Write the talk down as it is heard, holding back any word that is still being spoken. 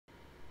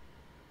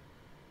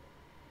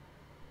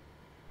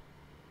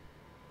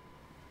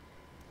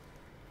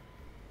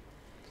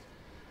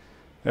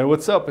Hey,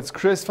 what's up? It's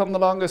Chris from The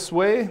Longest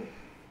Way.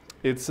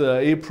 It's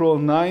April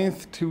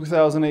 9th,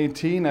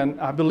 2018, and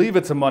I believe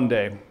it's a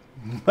Monday,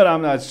 but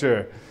I'm not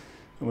sure.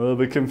 I'm a little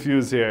bit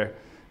confused here.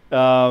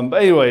 But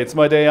anyway, it's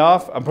my day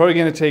off. I'm probably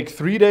going to take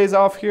 3 days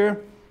off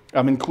here.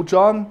 I'm in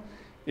Kuchon,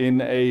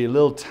 in a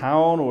little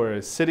town or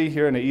a city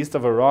here in the east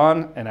of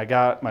Iran, and I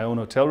got my own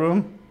hotel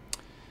room.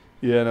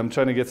 Yeah, and I'm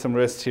trying to get some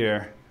rest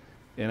here.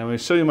 And I'm going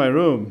to show you my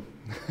room,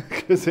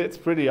 because it's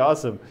pretty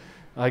awesome.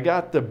 I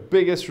got the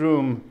biggest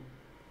room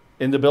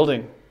in the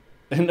building,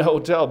 in the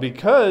hotel,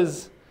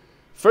 because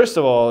first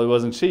of all, it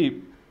wasn't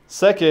cheap.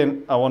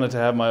 Second, I wanted to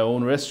have my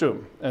own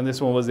restroom, and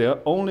this one was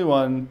the only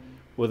one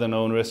with an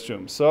own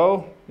restroom.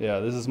 So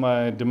yeah, this is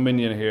my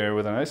dominion here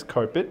with a nice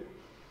carpet.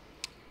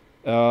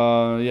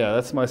 Yeah,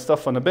 that's my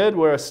stuff on the bed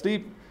where I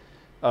sleep.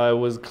 I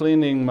was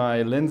cleaning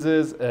my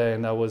lenses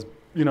and I was,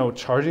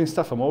 charging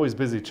stuff. I'm always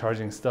busy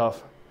charging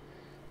stuff.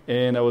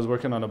 And I was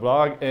working on a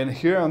blog, and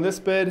here on this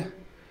bed,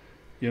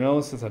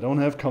 since I don't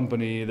have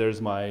company, there's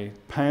my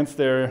pants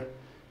there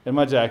and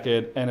my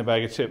jacket and a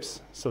bag of chips.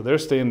 So they're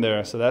staying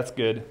there, so that's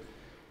good.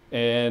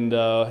 And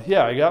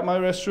yeah, I got my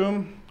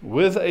restroom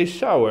with a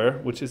shower,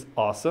 which is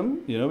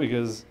awesome,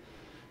 because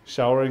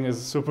showering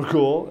is super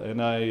cool.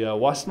 And I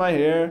washed my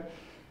hair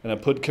and I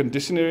put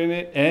conditioner in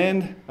it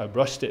and I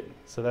brushed it.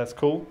 So that's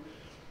cool.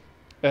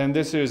 And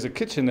this is a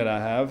kitchen that I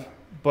have,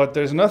 but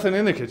there's nothing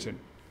in the kitchen.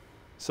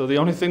 So the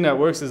only thing that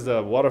works is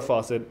the water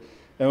faucet.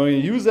 And I'm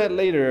going to use that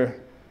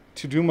later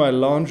to do my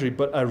laundry,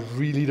 but I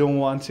really don't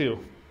want to.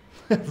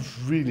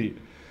 Really.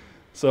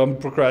 So I'm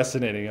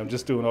procrastinating. I'm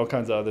just doing all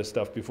kinds of other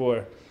stuff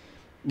before.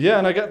 Yeah,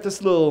 and I got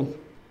this little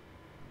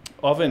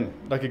oven,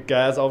 like a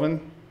gas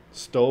oven,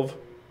 stove.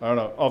 I don't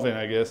know, oven,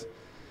 I guess.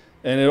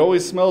 And it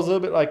always smells a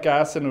little bit like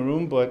gas in the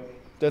room, but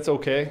that's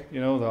okay. The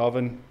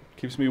oven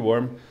keeps me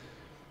warm.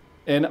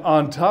 And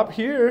on top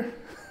here,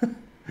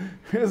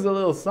 here's a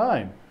little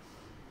sign.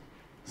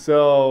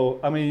 So,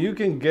 you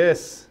can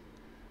guess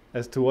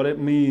as to what it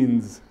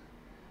means.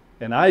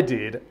 And I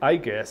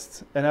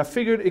guessed, and I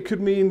figured it could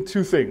mean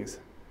two things.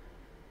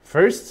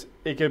 First,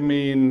 it could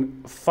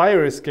mean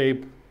fire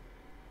escape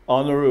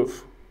on the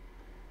roof.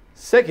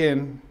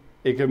 Second,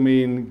 it could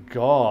mean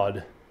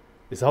God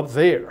is up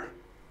there.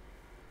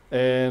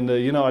 And,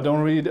 I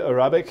don't read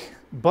Arabic,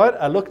 but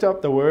I looked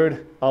up the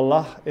word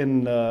Allah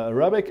in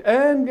Arabic,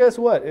 and guess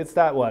what? It's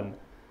that one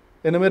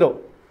in the middle.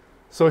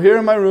 So here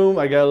in my room,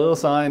 I got a little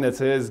sign that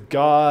says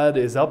God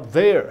is up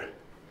there,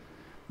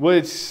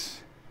 which,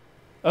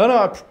 I don't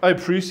know, I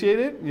appreciate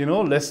it,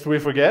 lest we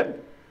forget.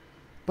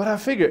 But I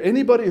figure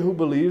anybody who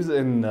believes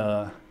in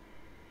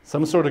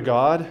some sort of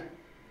God,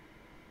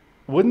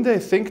 wouldn't they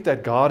think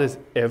that God is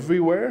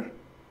everywhere?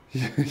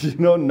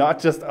 Not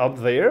just up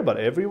there, but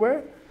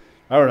everywhere?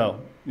 I don't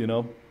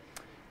know,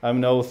 I'm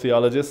no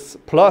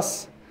theologist.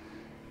 Plus,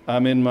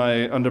 I'm in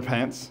my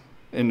underpants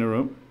in the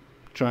room,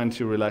 trying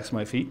to relax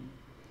my feet.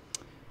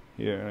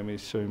 Here, let me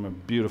show you my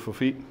beautiful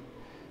feet.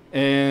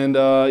 And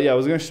yeah, I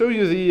was going to show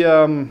you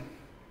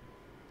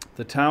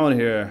the town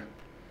here,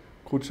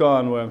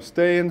 Kuchon, where I'm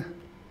staying.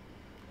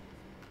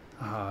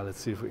 Let's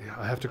see if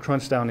I have to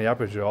crunch down the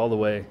aperture all the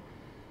way.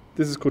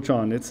 This is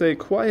Kuchon. It's a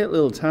quiet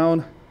little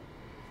town.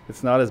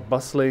 It's not as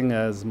bustling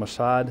as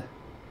Mashhad.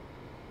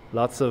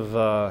 Lots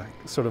of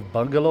sort of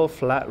bungalow,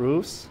 flat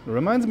roofs. It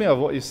reminds me of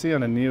what you see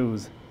on the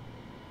news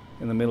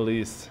in the Middle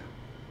East.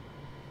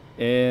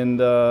 And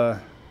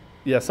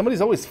yeah,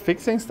 somebody's always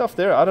fixing stuff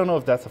there. I don't know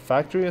if that's a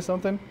factory or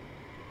something.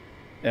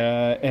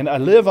 And I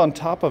live on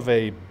top of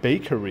a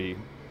bakery,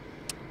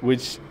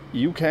 which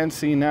you can't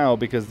see now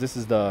because this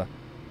is the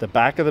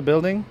back of the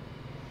building,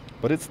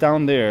 but it's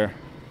down there,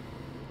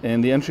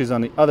 and the entry's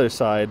on the other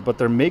side, but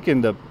they're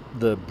making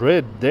the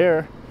bread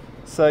there.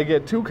 So I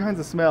get two kinds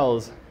of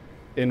smells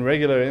in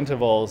regular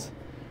intervals.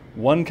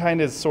 One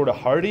kind is sort of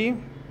hearty,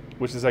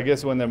 which is, I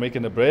guess, when they're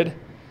making the bread,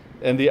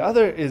 and the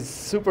other is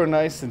super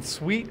nice and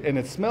sweet, and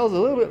it smells a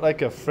little bit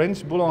like a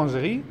French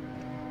boulangerie.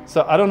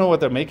 So I don't know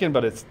what they're making,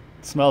 but it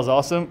smells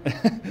awesome.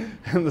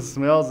 And the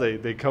smells,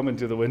 they come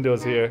into the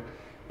windows here,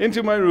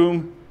 into my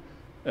room,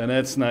 and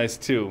that's nice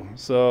too.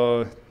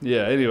 So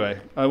yeah, anyway,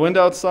 I went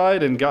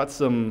outside and got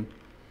some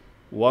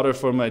water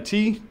for my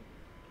tea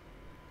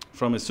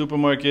from a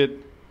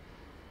supermarket.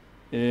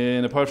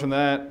 And apart from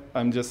that,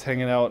 I'm just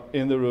hanging out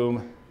in the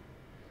room,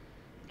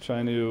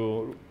 trying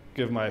to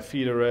give my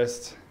feet a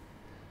rest,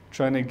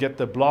 trying to get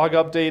the blog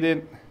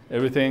updated,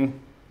 everything,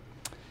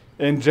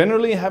 and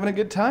generally having a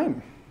good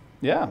time.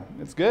 Yeah,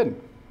 it's good.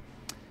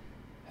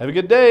 Have a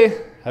good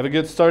day. Have a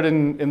good start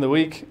in the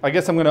week. I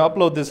guess I'm going to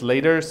upload this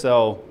later,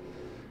 so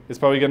it's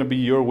probably going to be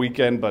your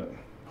weekend, but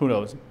who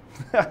knows.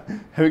 Have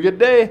a good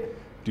day.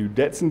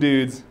 Dudettes and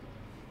dudes.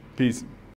 Peace.